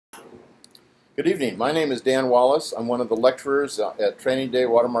Good evening. My name is Dan Wallace. I'm one of the lecturers at Training Day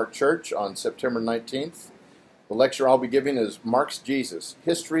Watermark Church on September 19th. The lecture I'll be giving is Mark's Jesus,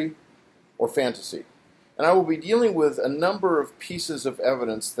 History or Fantasy? And I will be dealing with a number of pieces of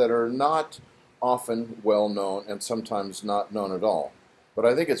evidence that are not often well known and sometimes not known at all. But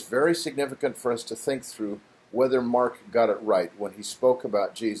I think it's very significant for us to think through whether Mark got it right when he spoke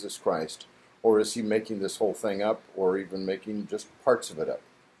about Jesus Christ, or is he making this whole thing up, or even making just parts of it up.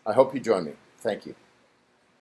 I hope you join me. Thank you.